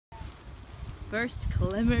first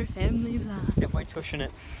Clemmer family vlog. Get my tush in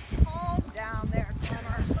it. Calm down there,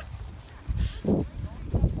 Clemmer. You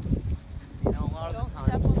know, a lot Don't of the time,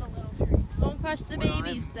 step on the little tree. Don't crush the when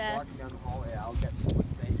babies, I'm Seth. walking down the hallway, I'll get someone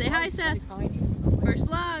saying, Say hi, Seth. First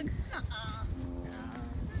vlog.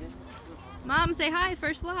 Mom, say hi.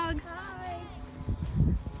 First vlog. Hi.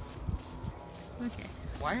 Okay.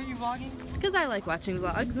 Why are you vlogging? Because I like watching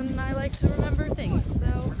vlogs and I like to remember things. So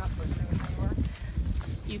We're not posting it anywhere.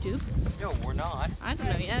 YouTube. No, we're not. I don't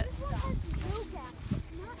know yet.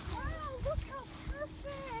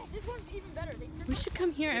 This one's even better. We should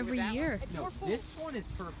come here every year. No, this one is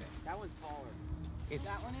perfect. That one's taller. It's,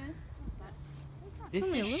 That one is? this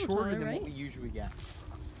only a is little shorter taller, than right? what we usually get.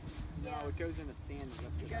 No, it goes in a stand.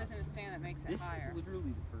 It goes in a stand that makes it This higher. is literally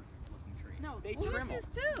the perfect looking tree. No, They well, trim this is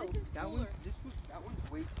too. This is That cooler. one's that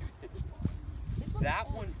one's way too thick. This one's That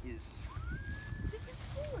cooler. one is. This is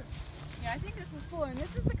cooler. Yeah, I think this is cooler, and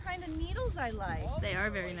this is the kind of needles I like. They are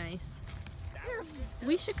very nice.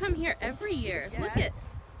 We should come here every year. Look at.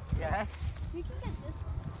 Yes. We can get this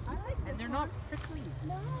one. I like this And they're one. not prickly.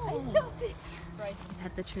 No. I love it. Right.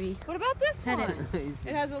 Pet the tree. What about this Pet one? it.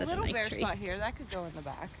 It has a That's a little nice bare tree. spot here. That could go in the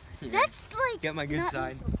back. That's like. Get my good not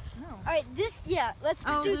side. No. Alright, this, yeah, let's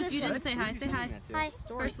Oh, do Luke, this you one. didn't say hi. Say hi. Hi.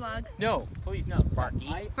 First vlog. No, please no.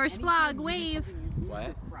 Sparky. First vlog. Wave.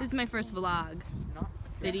 What? This is my first vlog. Not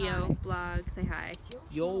Video, vlog. Say hi.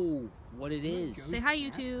 Yo, what it is? Say hi,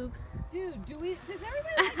 YouTube. Dude, does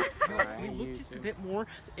everybody like this? Can we look just a bit more?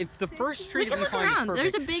 If the first tree We that can we look find is around.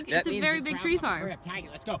 perfect, There's a big. that It's a means very big tree farm. Hurry up, tag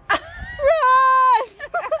it. Let's go.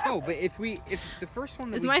 No, but if the first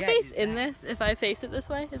one that Is we my get face is in that- this? If I face it this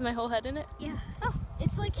way, is my whole head in it? Yeah.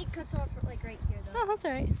 It's like it cuts off like right here though. Oh, that's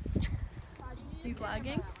alright. You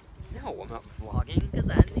vlogging? No, I'm not vlogging. Because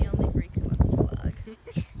I'm the only freak who wants to vlog.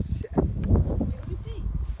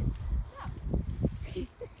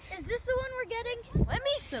 Is this the one we're getting? Let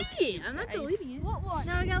me see. I'm not deleting it. What one?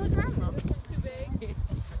 Now I gotta look around a little. Too big.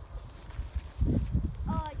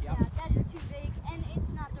 Yeah, that's too big and it's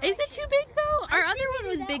not the Is right it too shape. big though? Our I other see one we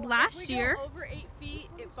was did big that one. last year. Over 8 feet,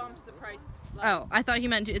 it bumps the price. Oh, I thought he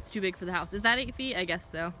meant it's too big for the house. Is that 8 feet? I guess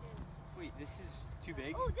so. Wait, this is too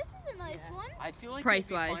big? Oh, this is a nice one. I feel like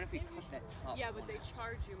Price-wise. it'd be fine if we cut that top. Yeah, but they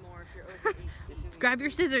charge you more if you're over 8 feet. Grab your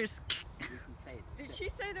scissors. You can say it's Did she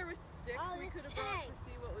say there was sticks Oh, we this could have tag. bought to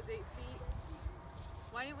see what was 8 feet?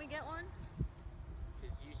 Why didn't we get one?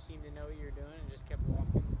 Because you seem to know what you're doing and just kept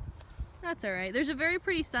walking. That's alright. There's a very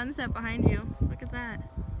pretty sunset behind you. Look at that.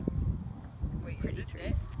 Wait, Pretty is this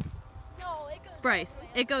trees. No, it goes. Bryce,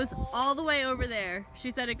 it goes all the way over there.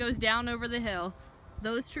 She said it goes down over the hill.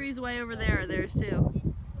 Those trees way over there are theirs too.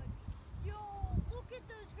 Yo, look at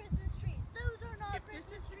those Christmas trees. Those are not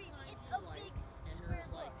Christmas trees. It's a big square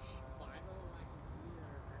bush.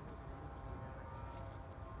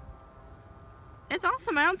 It's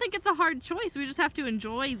awesome. I don't think it's a hard choice. We just have to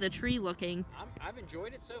enjoy the tree looking. I've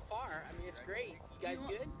enjoyed it so far. I mean, it's great. You guys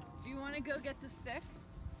good? Do you want to go get the stick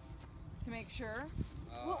to make sure?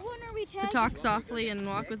 What one are we To tagging? talk softly and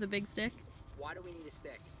walk with a big stick Why do we need a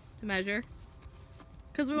stick? to measure.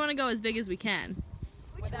 Because we want to go as big as we can.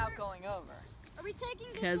 Which Without one going over. are we tagging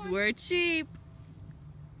this Because one? we're cheap.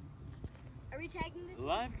 Are we tagging this one?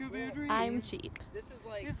 Life could be a dream. I'm cheap. This is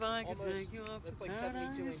like If I could almost, take you up that's to like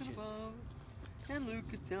paradise 72 inches. above, and Luke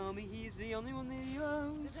could tell me he's the only one that he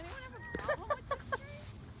loves. Does anyone have a problem with this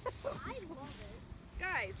tree? I love it.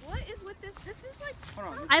 Guys, what is with this? This is like.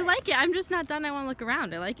 Hold on. I like it. I'm just not done. I want to look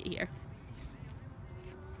around. I like it here.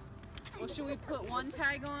 Well, should we put one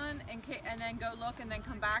tag on and then go look and then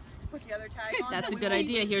come back to put the other tag on? That's a Then good we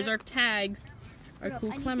idea. use Here's it? our tags. Our Hold up,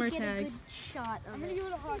 cool I need Clemmer to get a tags. good shot of I'm gonna it. give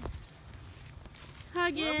it a hug.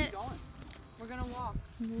 Hug Where are we it. going? We're gonna walk.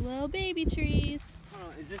 Little baby trees.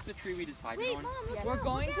 Hold on. Is this the tree we decided Wait, on? Mom, look We're out,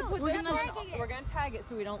 going look to out. put We're this gonna- one. tagging it. We're gonna tag it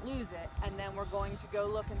so we don't lose it, and then we're going to go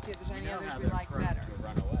look and see if there's any know others how we they're like prone better. to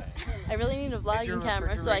run away. I really need a Is your vlogging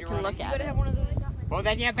camera so I refrigerator can look running? at gotta it. have one of those. Well,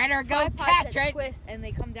 then you better go Tripods catch that it. twist and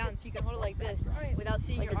they come down so you can hold it like this without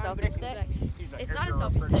seeing Like your a arm. selfie stick? It's not a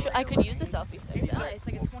selfie stick. I could use a selfie stick. It's not. It's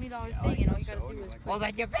like a $20 thing, and all you gotta do is put. Well,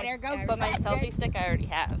 then you better go. But my catch selfie it. stick I already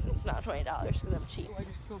have. It's not $20 because I'm cheap.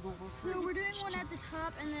 So we're doing one at the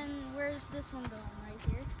top, and then where's this one going? Right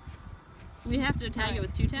here? We have to tag it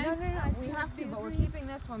with 2 tags? We have to, but we're keeping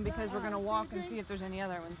this one because we're gonna walk and see if there's any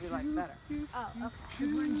other ones we like better. Oh, okay.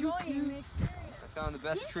 Because we're enjoying the experience. I found the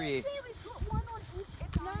best tree. Say we put one on each.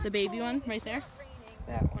 It's not The baby one right there?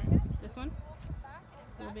 That one. This one?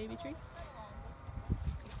 Little baby tree?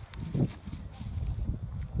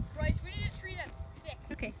 Bryce, we need a tree that's thick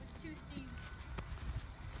Okay. with 2 C's.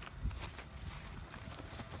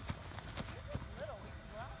 Little, we can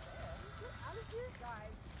go out there. Out of here,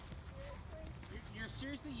 guys. Seriously?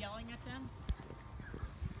 seriously yelling at them?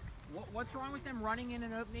 What's wrong with them running in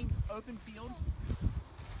an open field?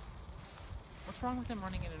 What's wrong with them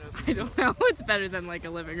running in an open I field? don't know. It's better than like a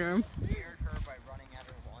living room. Scared her by running at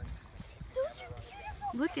her once. Those are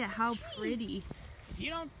beautiful. Look at how Christmas pretty. trees. If you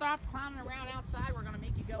don't stop clowning around outside, we're gonna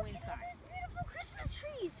make you go inside. Those beautiful Christmas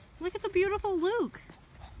trees. Look at the beautiful Luke.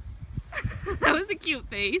 That was a cute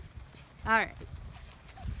face. All right.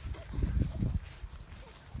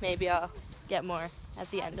 Maybe I'll get more at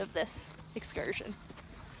the end of this excursion.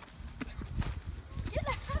 Get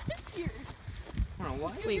out of here.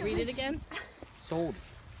 What? Wait, read it again. Sold.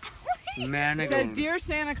 Man, It says, Dear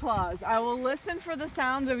Santa Claus, I will listen for the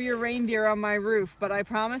sounds of your reindeer on my roof, but I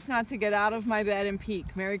promise not to get out of my bed and peek.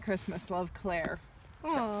 Merry Christmas. Love, Claire.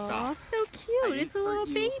 Aw, Stop. so cute. It's a little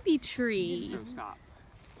baby tree. No, stop.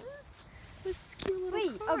 With this cute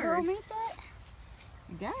little Wait, car. a girl made that?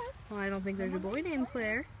 Yeah. Well, I don't think there's a boy named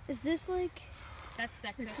Claire. Is this like... That's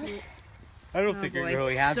sexist. I don't Oh, think boy. it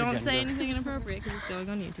really has a Don't gender. say anything inappropriate because it's going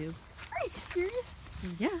on YouTube. Are you serious?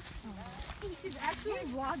 Yeah. She's actually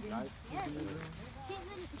vlogging. Yeah,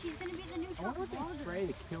 she's gonna be the new top vlogger. Spray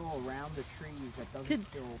to kill around the trees that doesn't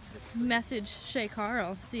Could- kill the trees. Message Shay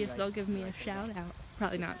Carl, see if they'll give me a shout out.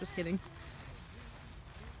 Probably not, just kidding.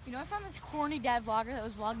 You know, I found this corny dad vlogger that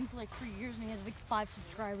was vlogging for like 3 years and he had like 5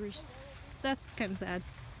 subscribers. That's kind of sad.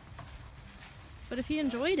 But if he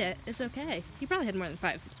enjoyed it, it's okay. He probably had more than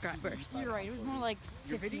 5 subscribers. You're right, it was more like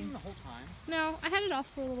You're 15. videoing the whole time? No, I had it off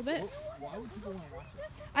for a little bit. Why would people want to watch it?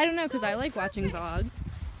 I don't know, because I like watching vlogs.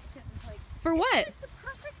 For what? The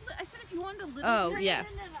perfect I said if you wanted to live Oh,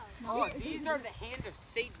 yes. Oh, these are the hand of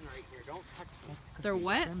Satan right here. Don't touch them. They're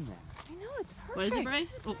what? I know, it's perfect. What is it,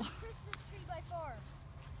 Bryce? Oh. Christmas tree by far.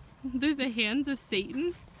 They're the hands of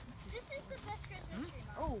Satan? This is the best Christmas tree,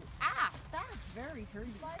 Mom. Oh, that's very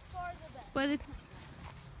pretty. By far the best. But it's...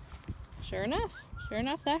 Sure enough,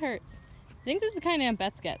 that hurts. I think this is the kind Aunt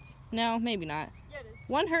Bets gets. No, maybe not. Yeah, it is.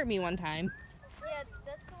 One hurt me one time. Yeah,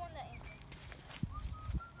 that's the one that Aunt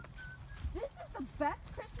This is the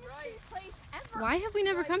best Christmas tree place ever. Why have we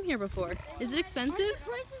never come here before? Is it expensive? Aren't the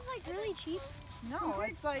prices like really cheap? No,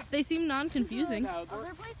 it's like They seem non-confusing. No,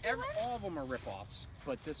 Other places we went? all of them are rip-offs,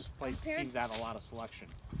 but this place seems to have a lot of selection.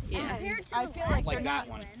 Yeah. Compared to I the feel last like Like place that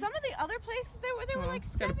we one. went. some of the other places they were Well, like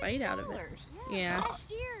it's got a bite out of it. $7. Yeah. Last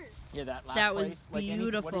year. Yeah, that last That was place, like what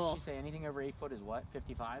beautiful. did she say? Anything over 8 foot is what?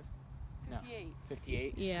 55? No, 58.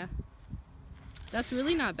 58? Yeah. That's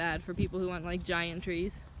really not bad for people who want like giant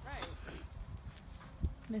trees. Right.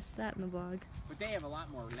 Missed that in the vlog. But they have a lot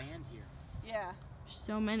more land here. Yeah.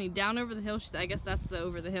 So many. Down over the hill, I guess that's the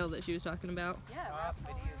over the hill that she was talking about. Yeah. Stop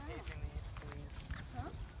videotaping these,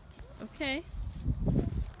 please. Okay.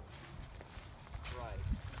 Right.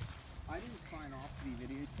 I didn't sign off to be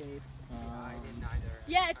videotaped. I didn't either.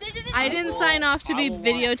 Yeah, if they did this I in didn't school, sign off to I be will watch.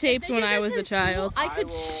 videotaped they when did I this was a in school, child. I could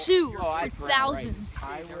sue Oh, I for grant thousands.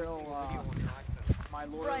 I will, my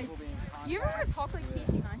lawyers Bryce, will be in contact. Do you ever talk like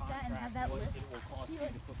Casey Neistat and have that what list? it will cost you to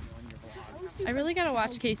put me on your blog. I really gotta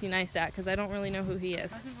watch Casey Neistat because I don't really know who he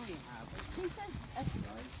is. He says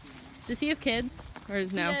Does he have kids? Or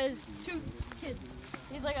no? He has 2 kids.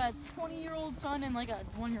 He's like a 20-year-old son and like a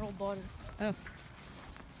 1-year-old daughter. Oh.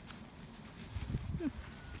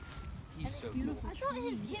 He's so cool. I thought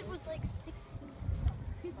his kid was like 16.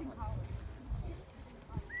 He's in college.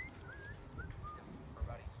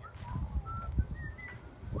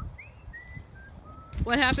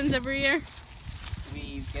 What happens every year?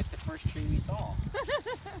 We get the first tree we saw.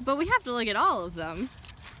 But we have to look at all of them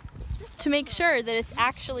to make sure that it's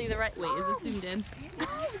actually the right. Wait, is this zoomed in?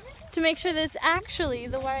 To make sure that it's actually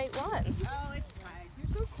the right one. Oh, it's fine.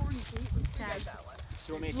 You're so corny, Kate.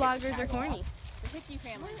 So we'll make it Vloggers are tag corny. off. The Hickey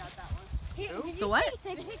family got that one. Did The you what?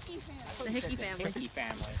 say The Hickey family. The Hickey family. Hickey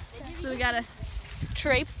family. So we gotta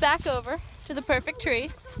traipse back over to the perfect tree,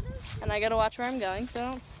 and I gotta watch where I'm going so I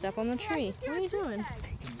don't step on the tree. What are you doing?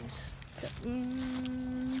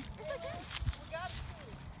 Mm,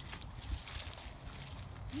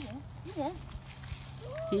 You won't.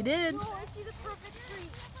 he did. Oh, I see the perfect tree.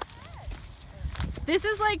 This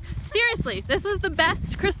is like, seriously, this was the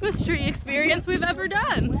best Christmas tree experience we've ever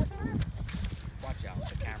done. Watch out,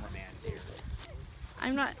 the cameraman's here.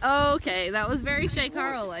 I'm not, oh, okay, that was very Shay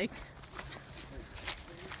Carl-like.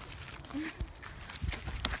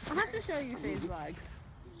 I'll have to show you Shay's vlogs.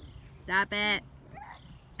 Stop it.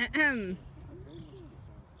 Ahem.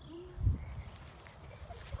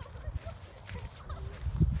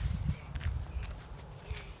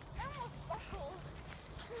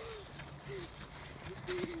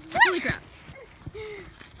 Holy crap.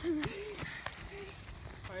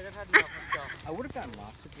 Alright, I've had enough. Let's go. I would have gotten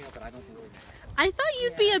lost with you, but I don't really know. I thought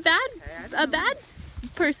you'd be a bad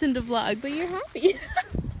person to vlog, but you're happy.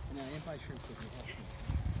 No, I didn't buy shrimp because we have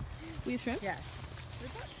shrimp. We have shrimp? Yes.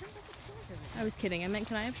 I was kidding. I meant,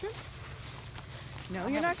 can I have shrimp? No,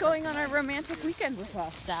 you're not going on a romantic weekend with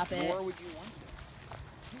us. Stop it. Or would you want to?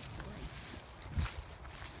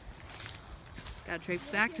 Gotta traipse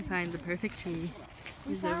back to find the perfect tree.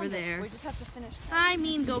 He's over there. We just have to finish. I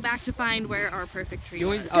mean, go back to find where our perfect tree You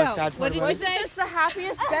was. always, oh, sad What part did about you it. say? It's the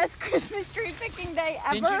happiest, best Christmas tree picking day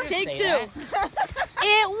ever. Didn't you just Take say two. that?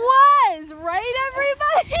 It was, right,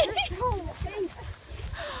 everybody?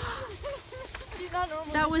 She's not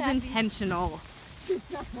normally That was happy. intentional.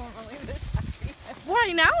 Normally this happy.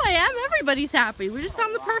 Why, now I am. Everybody's happy. We just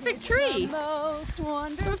found the perfect tree. Most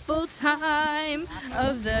wonderful. Wonderful time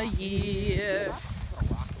of the year.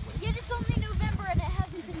 Yet it's only November and it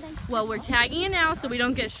hasn't been Thanksgiving. Well, we're tagging it now so we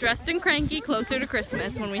don't get stressed and cranky closer to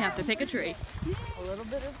Christmas when we have to pick a tree. A little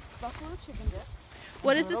bit of buffalo chicken dip.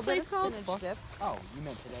 What is a this little bit place of called? spinach dip. Oh, you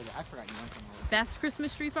meant today. I forgot you went somewhere. Best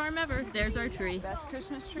Christmas tree farm ever. There's our tree. Best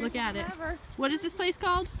Christmas tree Look at it. ever. What is this place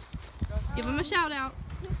called? Give them a shout out.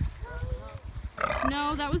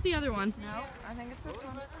 No, that was the other one. No, I think it's this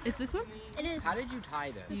one. It's this one? It is. How did you tie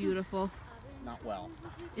this? Beautiful. Not well.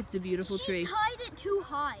 It's a beautiful She tree. tied it too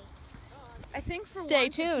high. I think for Stay once,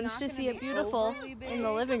 it's tuned not to gonna see it be beautiful overly big. in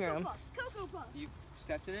the living room. Cocoa Puffs. You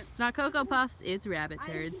stepped in it? It's not Cocoa Puffs, it's rabbit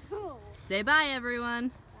turds. I know. Say bye, everyone.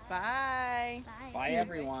 Bye. Bye,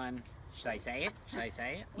 everyone. Should I say it? Should I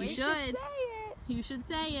say it? You We should. say it. You should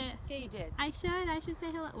say it. Okay, you did. I should say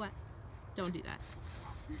hello. What? Don't do that.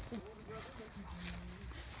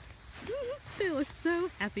 They look so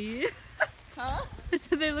happy. Huh? I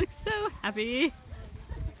said they look so happy.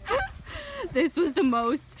 This was the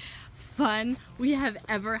most fun we have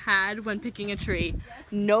ever had when picking a tree.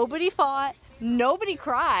 Nobody fought, nobody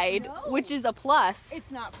cried, which is a plus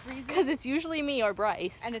It's not freezing because it's usually me or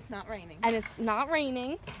Bryce. and it's not raining. And it's not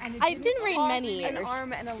raining. And It didn't rain cost many an years.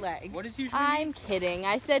 arm and a leg. What is usually I'm kidding.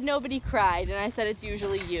 I said nobody cried, and I said it's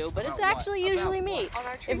usually you, but it's About what? actually usually me On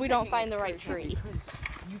our tree if we don't picking find the right excursion. tree.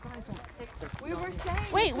 You guys don't pick the We were saying.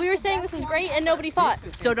 Wait, we were saying this was great and nobody fought,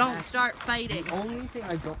 so don't start fighting. The only thing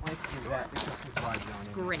I don't like is that the Christmas lights on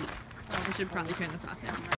it. Great. We should probably turn this off now.